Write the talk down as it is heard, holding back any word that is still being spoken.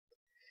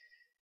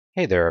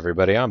Hey there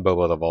everybody, I'm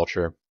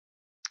BoboTheVulture,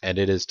 and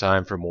it is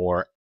time for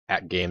more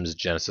At Games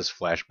Genesis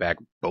Flashback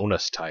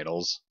bonus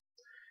titles.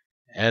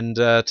 And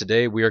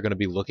today we are going to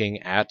be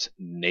looking at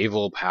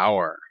Naval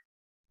Power.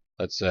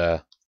 Let's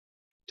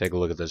take a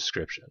look at the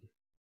description.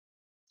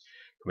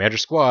 Command your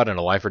squad in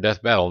a life or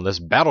death battle in this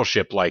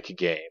Battleship-like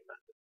game.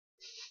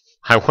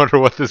 I wonder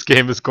what this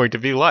game is going to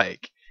be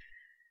like.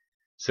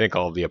 Sink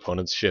all of the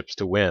opponent's ships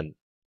to win.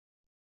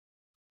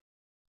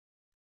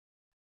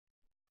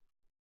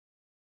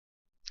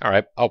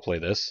 Alright, I'll play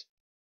this.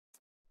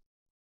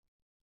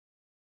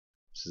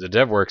 This is a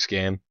DevWorks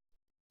game.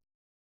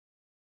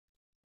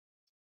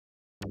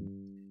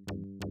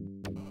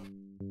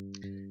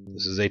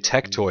 This is a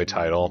tech toy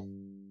title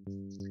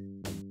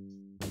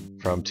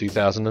from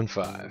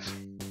 2005.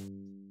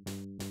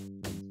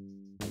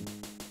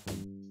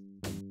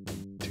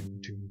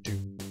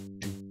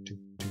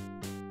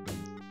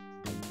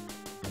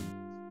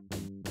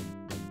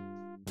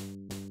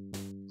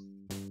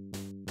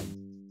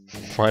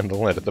 Find the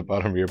lint at the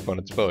bottom of your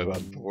opponent's belly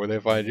button before they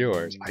find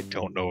yours. I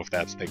don't know if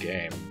that's the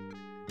game.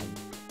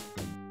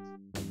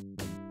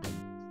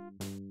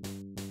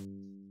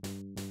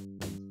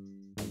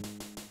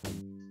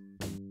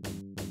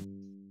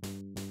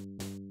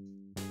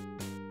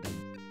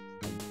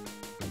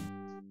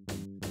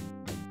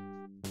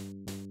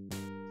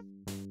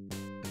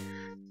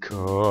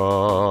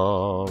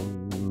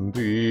 Come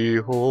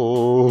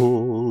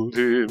behold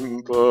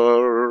him,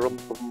 pum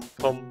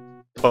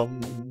pum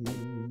pum.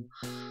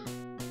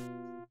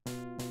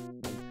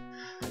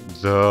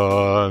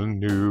 The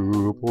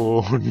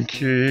newborn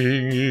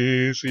king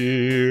is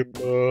here,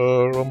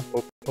 pum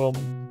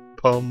pum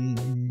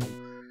pum.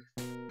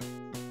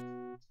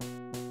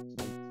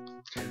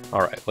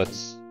 All right,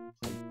 let's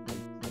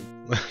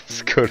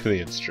go to the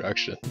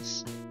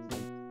instructions.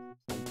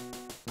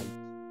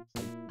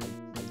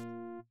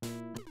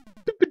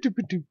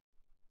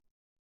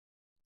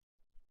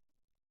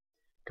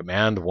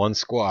 Command one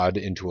squad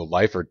into a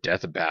life or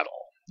death battle.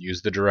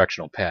 Use the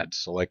directional pad to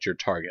select your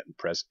target and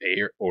press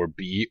A or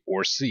B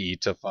or C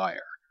to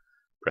fire.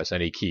 Press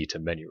any key to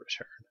menu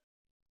return.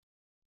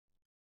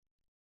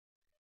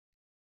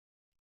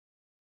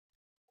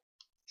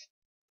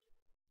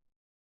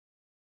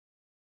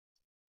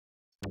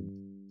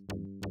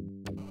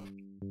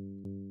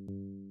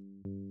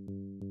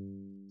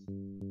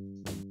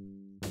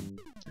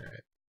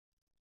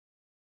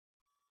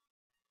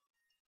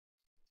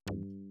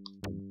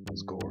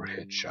 Score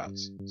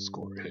headshots.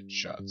 Score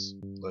headshots.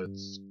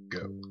 Let's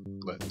go.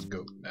 Let's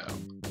go now.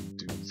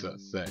 Do the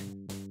thing.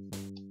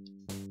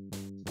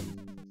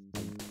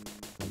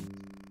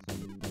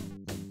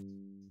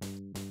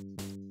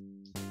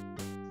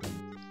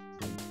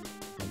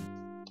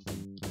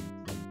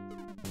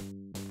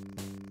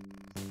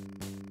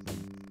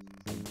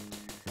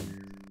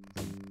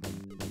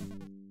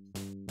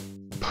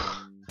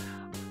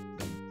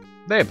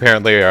 They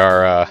apparently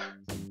are,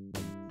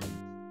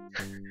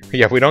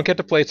 yeah, we don't get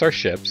to place our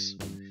ships,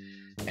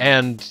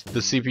 and the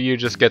CPU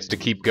just gets to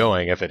keep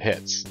going if it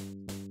hits.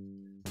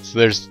 So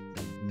there's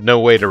no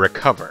way to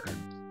recover.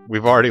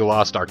 We've already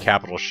lost our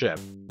capital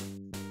ship.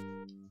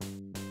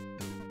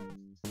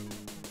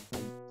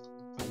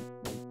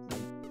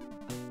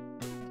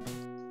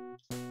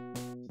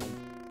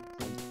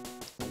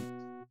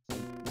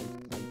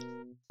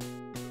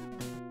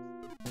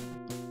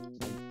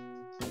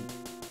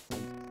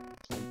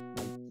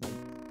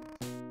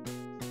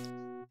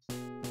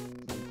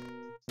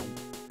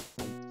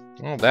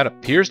 Well, that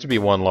appears to be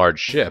one large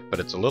ship, but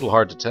it's a little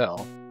hard to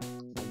tell.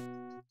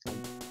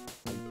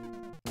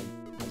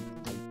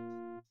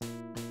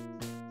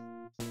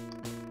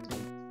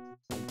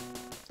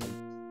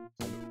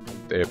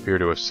 They appear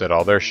to have set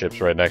all their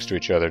ships right next to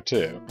each other,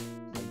 too.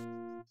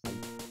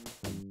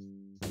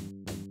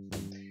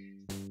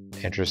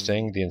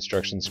 Interesting, the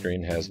instruction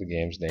screen has the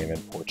game's name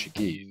in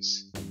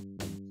Portuguese.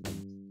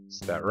 Is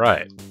that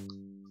right?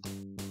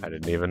 I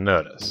didn't even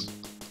notice.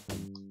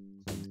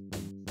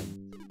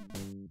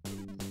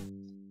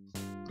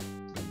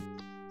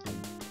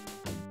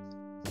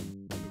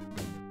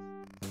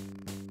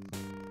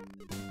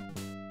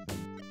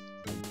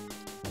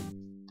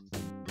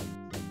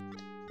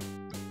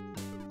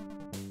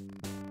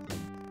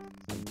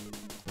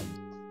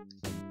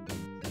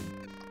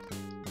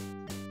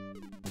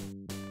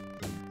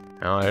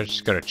 Now I'm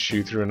just gonna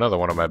chew through another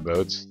one of my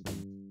boats.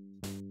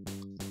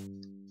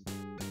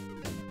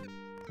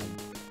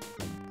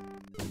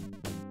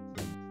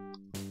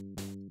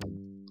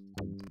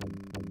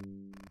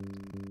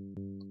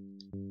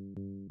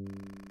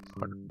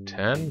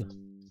 $110,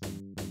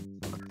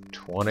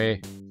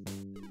 $120.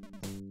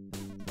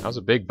 That was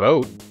a big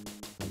boat.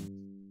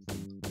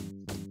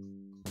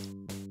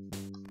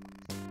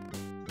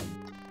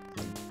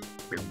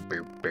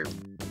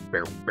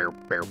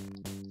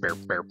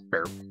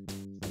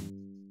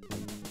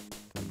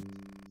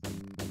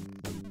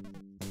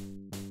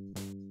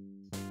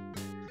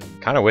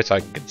 Kind of wish I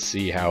could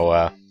see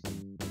how,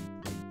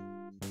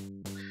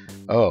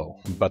 oh,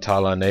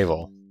 Batala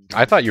Naval.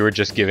 I thought you were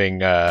just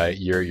giving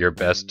your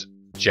best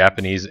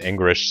Japanese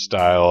English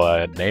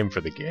style name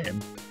for the game.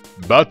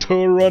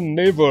 Battle Run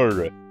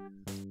Naval.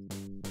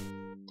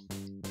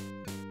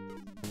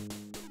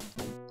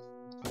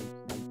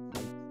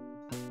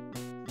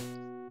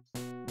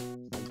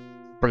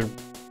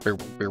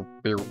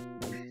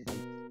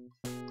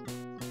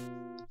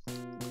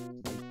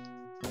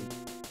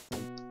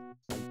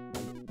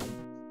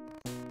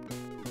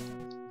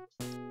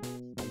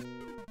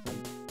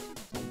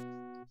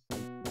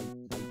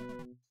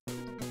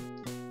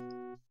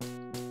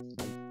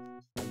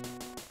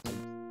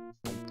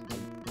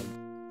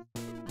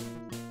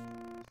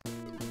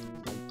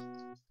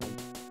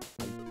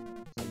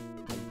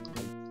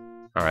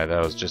 Alright,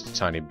 that was just a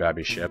tiny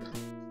babby ship.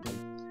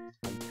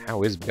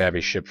 How is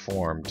babby ship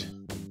formed?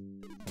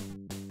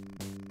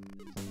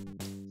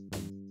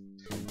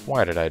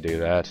 Why did I do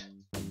that?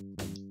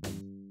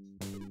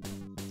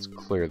 It's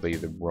clearly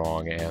the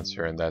wrong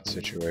answer in that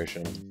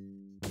situation.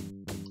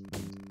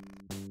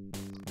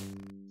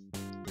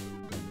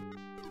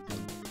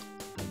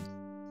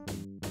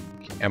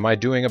 Am I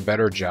doing a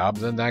better job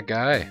than that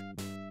guy?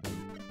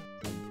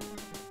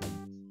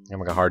 I'm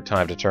having a hard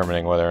time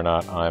determining whether or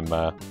not I'm,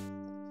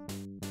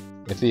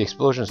 if the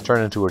explosions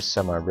turn into a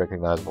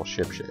semi-recognizable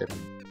ship shape.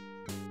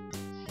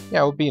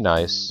 Yeah, it would be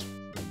nice.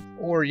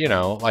 Or, you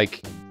know,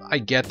 like, I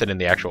get that in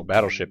the actual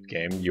Battleship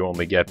game, you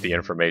only get the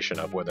information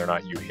of whether or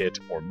not you hit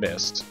or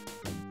missed.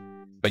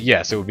 But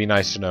yes, it would be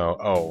nice to know,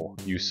 oh,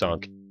 you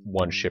sunk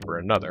one ship or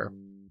another.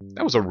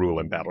 That was a rule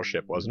in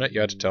Battleship, wasn't it? You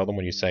had to tell them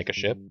when you sank a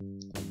ship.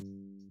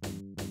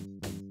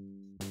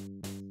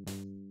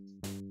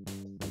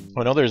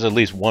 I know there's at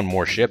least one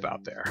more ship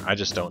out there. I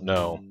just don't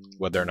know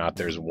whether or not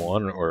there's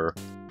one or...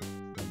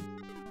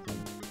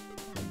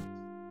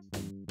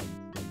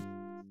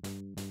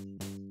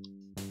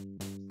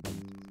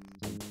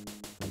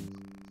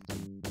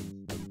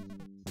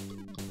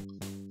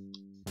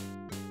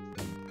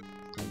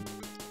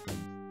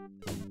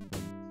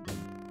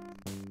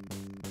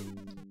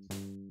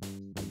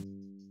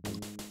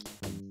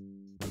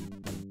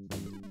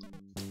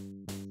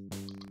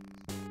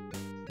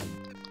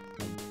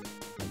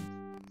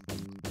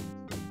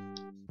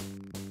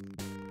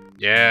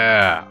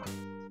 Yeah!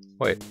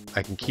 Wait,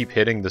 I can keep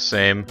hitting the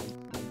same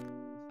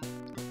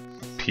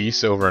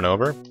piece over and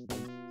over?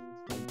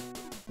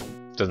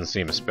 Doesn't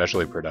seem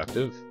especially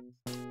productive.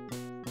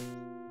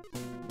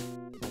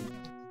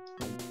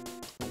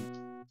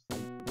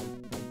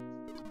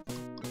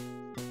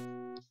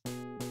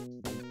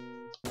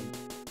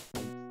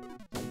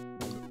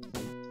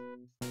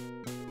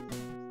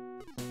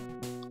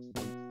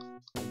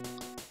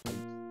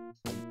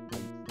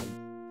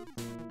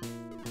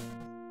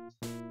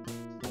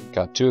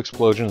 Got 2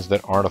 explosions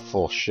that aren't a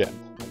full ship.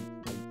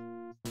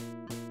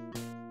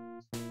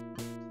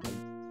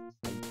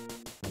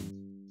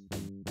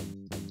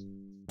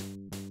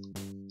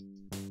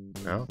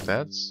 No,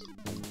 that's...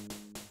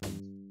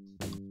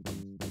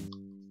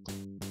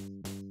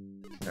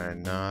 Can I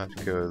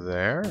not go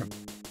there?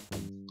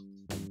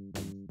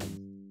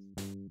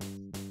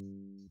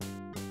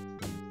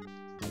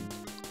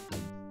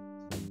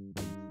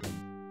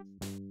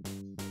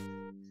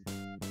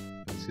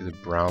 See the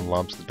brown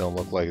lumps that don't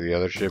look like the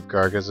other ship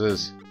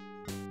carcasses?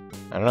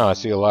 I don't know, I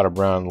see a lot of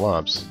brown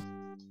lumps.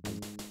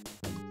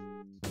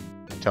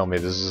 Tell me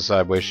this is a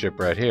sideways ship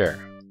right here.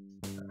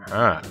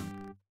 Aha.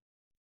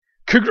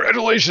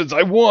 Congratulations,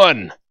 I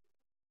won!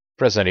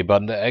 Press any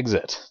button to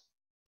exit.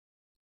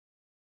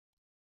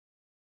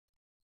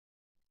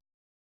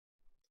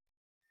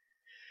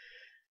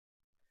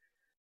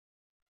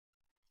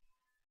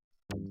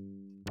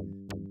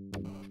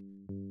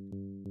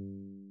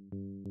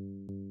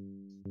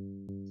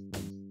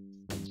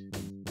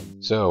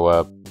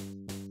 So,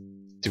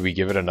 do we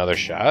give it another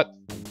shot?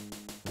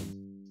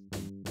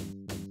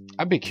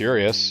 I'd be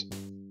curious.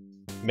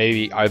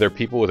 Maybe either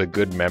people with a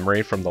good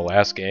memory from the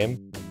last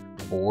game,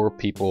 or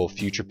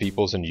future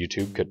peoples in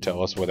YouTube could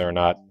tell us whether or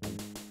not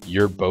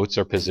your boats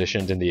are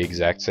positioned in the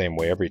exact same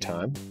way every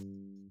time.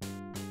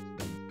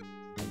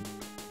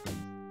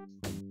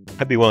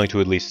 I'd be willing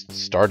to at least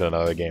start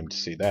another game to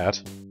see that.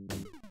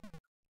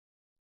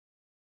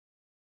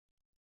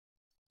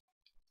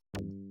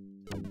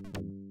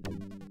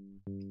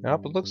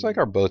 Nope, it looks like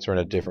our boats are in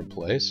a different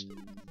place.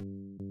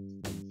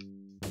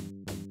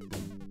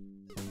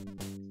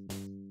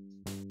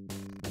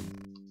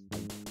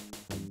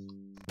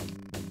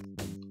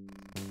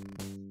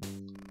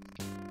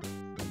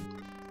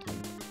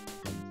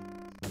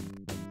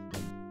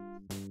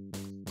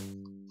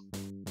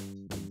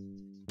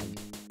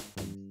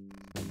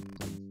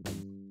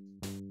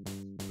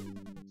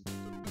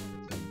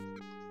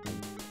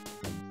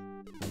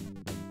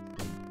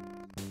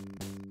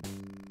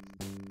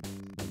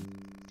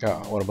 Oh,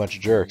 what a bunch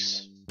of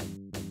jerks.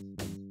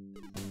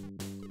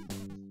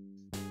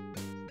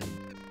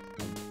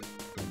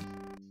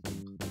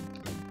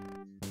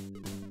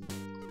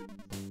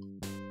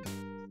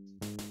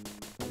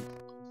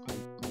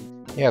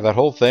 Yeah, that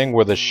whole thing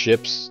where the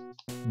ship's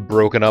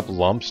broken up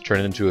lumps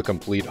turn into a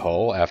complete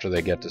hull after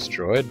they get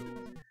destroyed,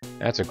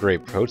 that's a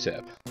great pro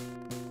tip.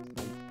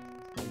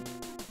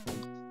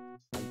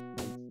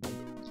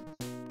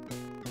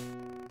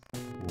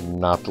 I'm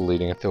not the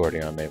leading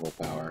authority on naval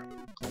power.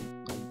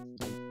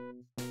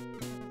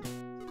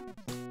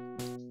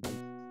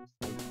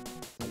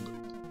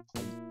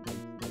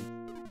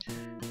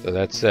 So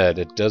that said,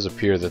 it does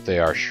appear that they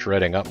are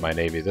shredding up my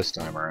navy this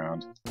time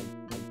around.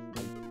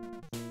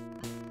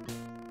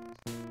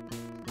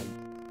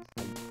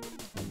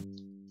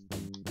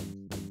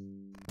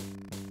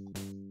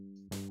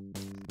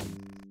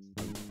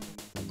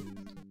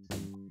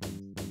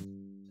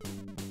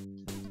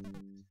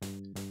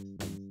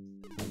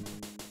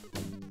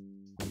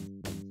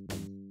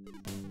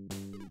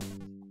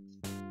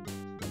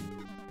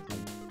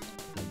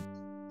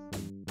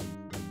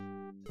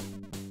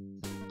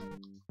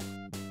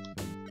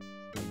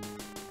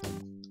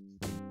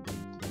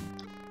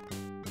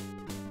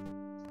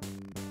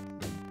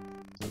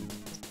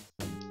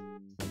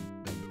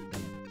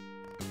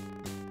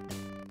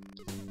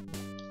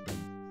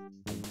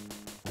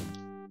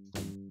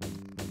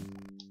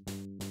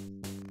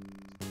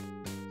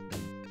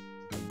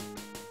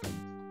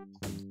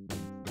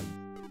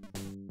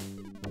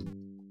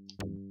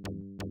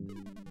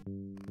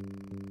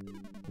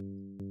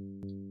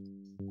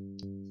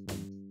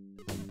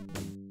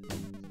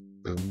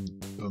 Boom,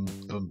 boom,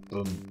 boom,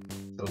 boom,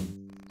 boom,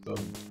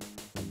 boom.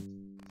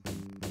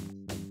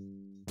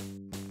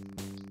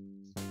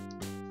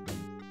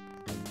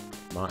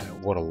 My,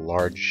 what a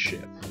large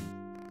ship.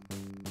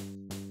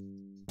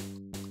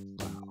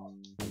 Wow.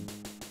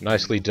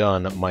 Nicely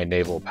done, my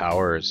naval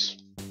powers.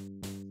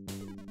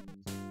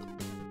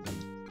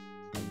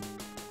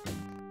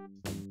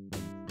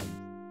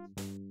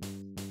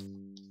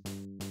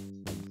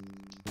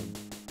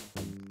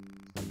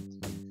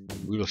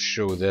 We'll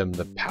show them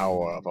the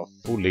power of a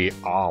fully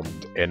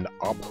armed and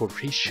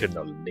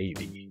operational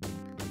navy.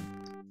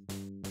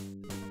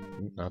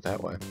 Not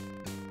that way.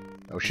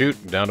 Oh shoot,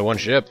 I'm down to one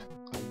ship.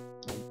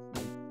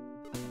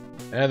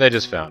 And they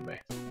just found me.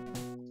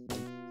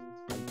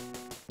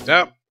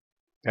 So,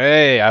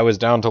 hey, I was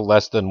down to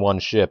less than one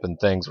ship and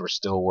things were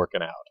still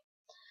working out.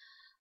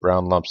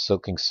 Brown lumps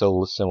looking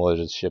so similar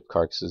to ship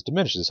carcasses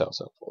diminishes how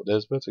helpful it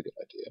is, but it's a good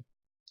idea.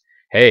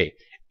 Hey,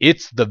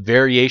 it's the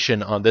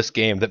variation on this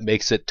game that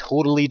makes it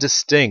totally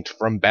distinct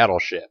from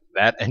Battleship.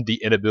 That and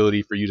the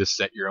inability for you to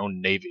set your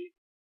own navy.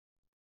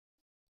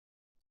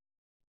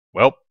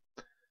 Well,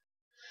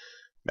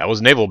 that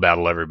was Naval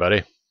Battle,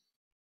 everybody.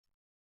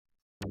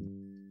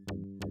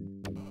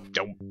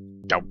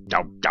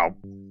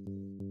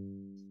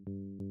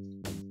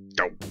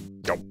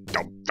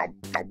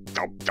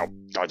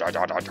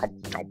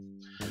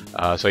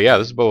 So yeah,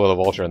 this is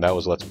BoboTheVulture, and that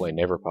was Let's Play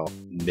Naval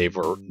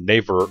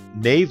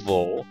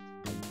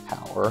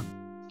Power.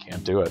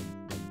 Can't do it.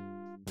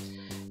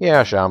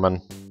 Yeah,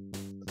 Shaman.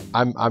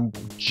 I'm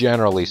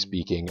generally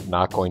speaking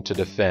not going to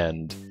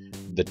defend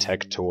the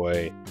Tech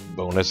Toy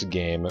bonus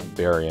game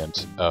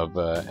variant of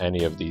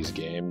any of these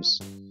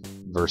games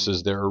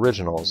versus their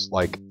originals.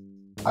 Like,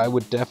 I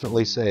would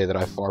definitely say that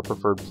I far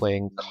preferred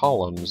playing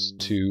Columns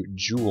to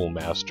Jewel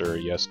Master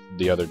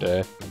the other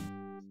day.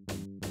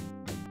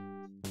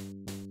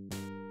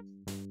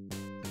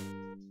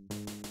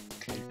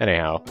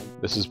 Anyhow,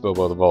 this is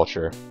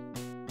BoboTheVulture.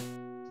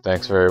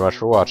 Thanks very much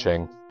for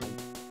watching.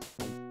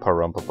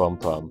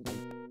 Parumpa-pum-pum.